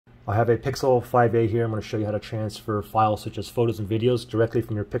I have a Pixel 5a here. I'm going to show you how to transfer files such as photos and videos directly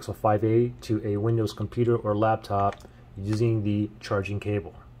from your Pixel 5a to a Windows computer or laptop using the charging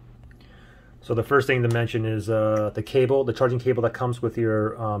cable. So the first thing to mention is the cable, the charging cable that comes with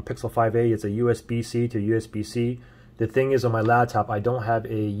your Pixel 5a. It's a USB-C to USB-C. The thing is, on my laptop, I don't have a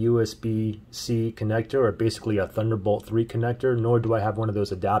USB-C connector, or basically a Thunderbolt 3 connector, nor do I have one of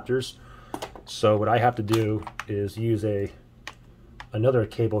those adapters. So what I have to do is use another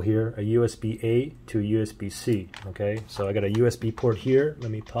cable here, a USB-A to a USB-C. Okay, so I got a USB port here.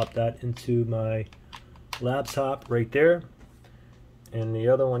 Let me pop that into my laptop right there. And the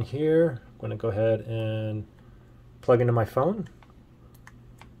other one here, I'm going to go ahead and plug into my phone.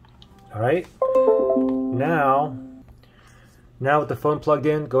 All right, now with the phone plugged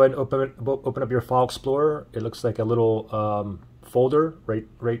in, go ahead and open up your File Explorer. It looks like a little folder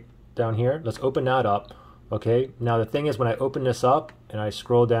right down here. Let's open that up. Okay, now the thing is, when I open this up and I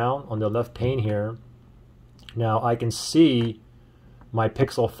scroll down on the left pane here, now I can see my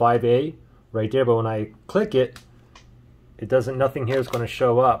Pixel 5a right there, but when I click it, nothing here is going to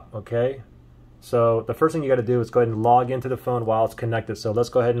show up. Okay, so the first thing you got to do is go ahead and log into the phone while it's connected. So let's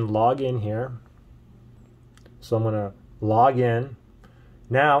go ahead and log in here. So I'm going to log in.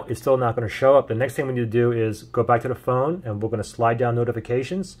 Now it's still not going to show up. The next thing we need to do is go back to the phone, and we're going to slide down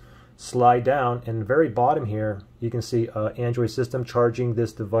notifications. Slide down, and the very bottom here you can see Android system charging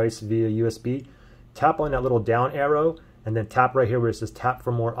this device via USB. Tap on that little down arrow and then tap right here where it says tap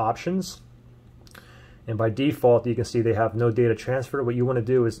for more options. And by default you can see they have no data transfer. What you want to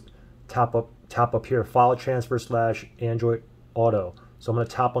do is tap up here, file transfer / Android Auto. So I'm going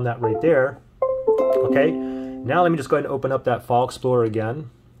to tap on that right there. Okay, now let me just go ahead and open up that File Explorer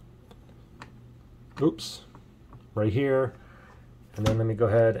again. Oops, right here. And then let me go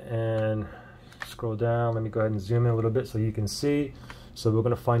ahead and scroll down. Let me go ahead and zoom in a little bit so you can see. So we're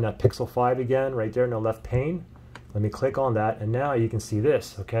going to find that Pixel 5 again right there in the left pane. Let me click on that, and now you can see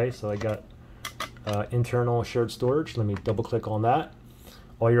this. Okay, so I got internal shared storage. Let me double click on that.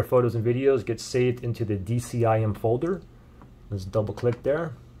 All your photos and videos get saved into the DCIM folder. Let's double click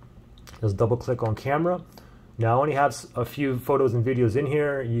there. Let's double click on camera. Now I only have a few photos and videos in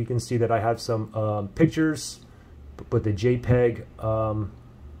here. You can see that I have some pictures, but the JPEG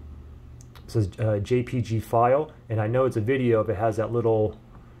says JPG file, and I know it's a video if it has that little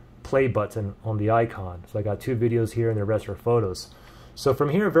play button on the icon. So I got 2 videos here and the rest are photos. So from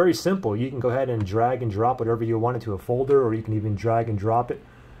here, very simple. You can go ahead and drag and drop whatever you want into a folder, or you can even drag and drop it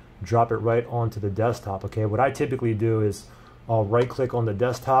right onto the desktop. Okay, what I typically do is I'll right click on the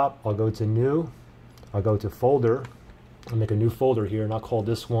desktop, I'll go to new, I'll go to folder, I'll make a new folder here, and I'll call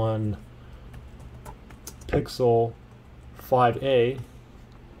this one Pixel 5a,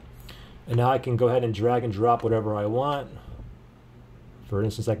 and now I can go ahead and drag and drop whatever I want. For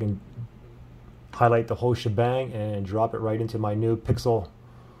instance, I can highlight the whole shebang and drop it right into my new Pixel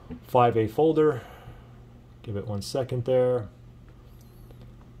 5a folder. Give it 1 second there.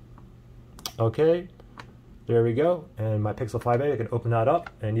 Okay, there we go, and my Pixel 5a, I can open that up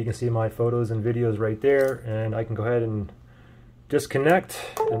and you can see my photos and videos right there, and I can go ahead and disconnect,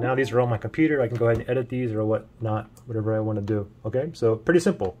 and now these are on my computer. I can go ahead and edit these or whatnot, whatever I want to do. Okay, so pretty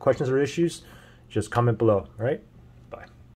simple. Questions or issues, just comment below. All right.